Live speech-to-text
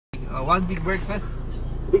One big breakfast.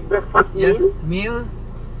 Big breakfast Yes, meal? meal.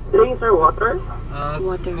 Drinks or water?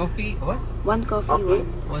 Water. Coffee. What? One coffee, Okay.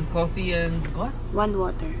 One coffee and what? one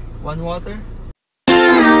water. One water.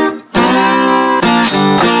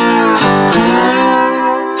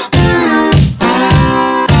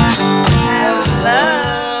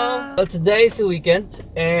 Hello! Well, today is a weekend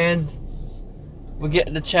and we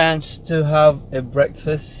get the chance to have a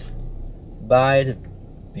breakfast by the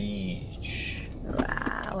beach.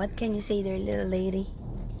 Wow, what can you say there, little lady?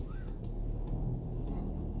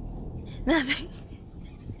 Nothing.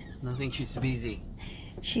 Nothing, she's busy.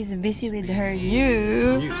 She's busy with her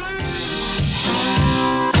you.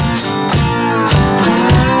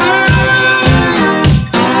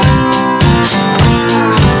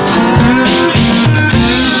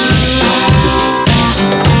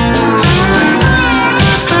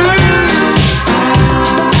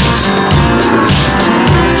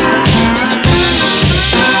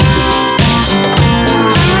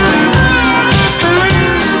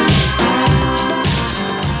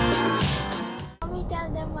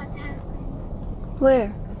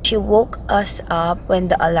 Where? She woke us up when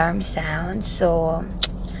the alarm sounds, so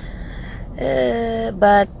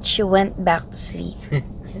but she went back to sleep.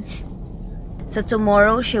 So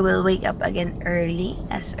tomorrow she will wake up again early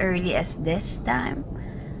as this time,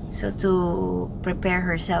 so to prepare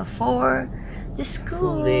herself for the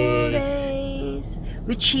school days,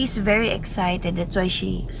 which she's very excited. That's why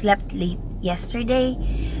she slept late yesterday,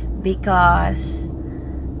 because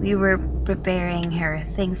we were preparing her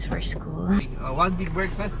things for school. One big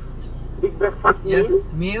breakfast. Big breakfast Yes,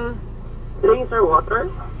 meal? meal. Drinks or water?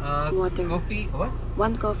 Water. Coffee. What?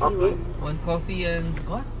 One coffee, Okay. One coffee and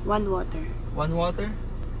what? one water. One water.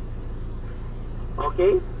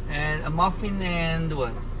 Okay. And a muffin and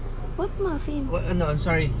what? What muffin? What? No, I'm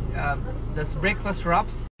sorry. That's breakfast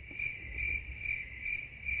wraps.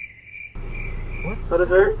 What? Sorry,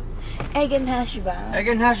 sir? Egg and hash brown. Egg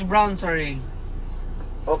and hash brown, sorry.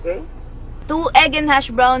 Okay. 2 egg and hash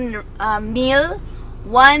brown meal,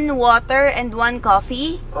 1 water and 1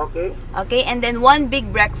 coffee. Okay. Okay, and then 1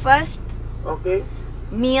 big breakfast Okay.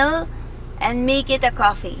 meal, and make it a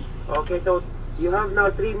coffee. Okay, so you have now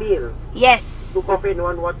 3 meals. Yes. 2 coffee and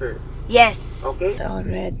 1 water. Yes. Okay.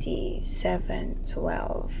 Already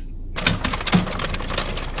 7:12.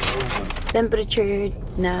 Temperature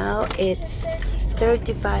now it's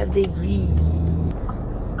 35 degrees.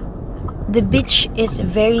 The beach is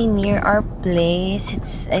very near our place.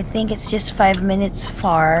 I think it's just 5 minutes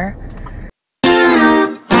far.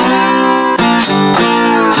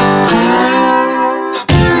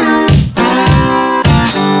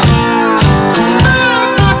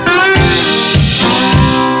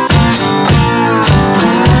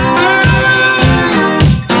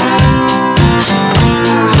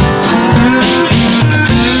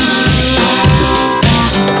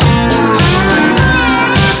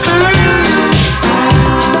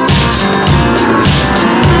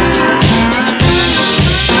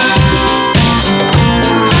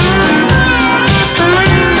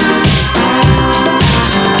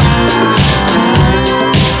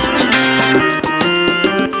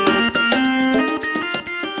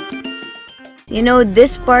 You know,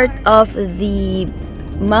 this part of the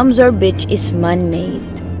Mamzor beach is man-made.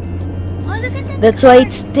 Oh, look at that. That's why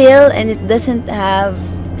it's still and it doesn't have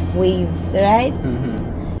waves, right?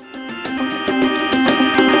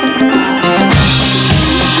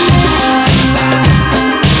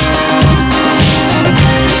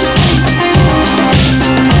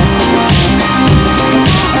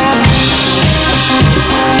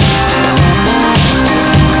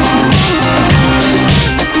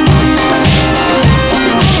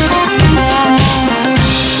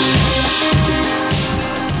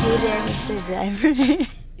 Hey there, Mr. Driver.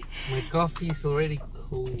 My coffee is already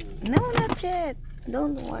cold. No, not yet.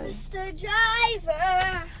 Don't worry. Mr.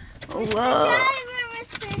 Driver! Mr. Whoa. Driver!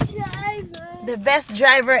 Mr. Driver! The best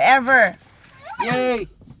driver ever. Yay!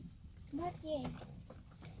 Not yet.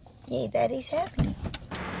 Yay, Daddy's happy.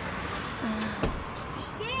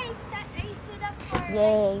 Yay! I stood up for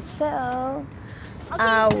Yay. So,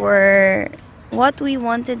 Okay, what we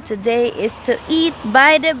wanted today is to eat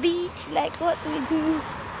by the beach, like what we do.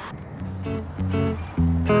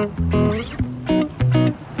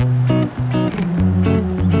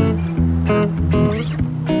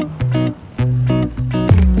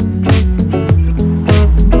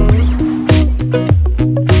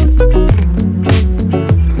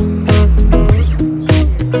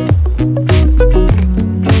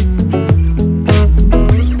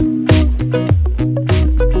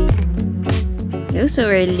 So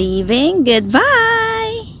we're leaving.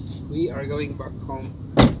 Goodbye. We are going back home.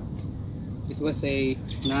 was a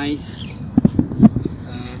nice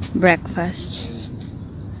Breakfast.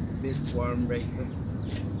 and bit warm breakfast.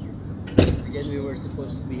 Again, we were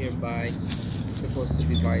supposed to be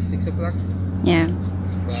by 6 o'clock, Yeah.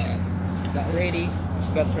 but that lady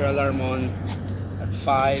got her alarm on at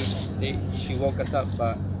 5. She woke us up,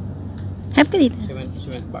 but Have ka dito. she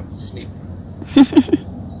went back to sleep.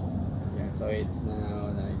 Yeah, so it's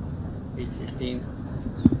now like 8:15,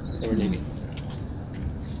 so we're leaving.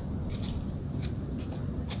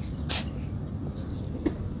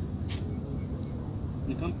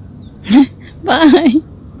 You come? Bye.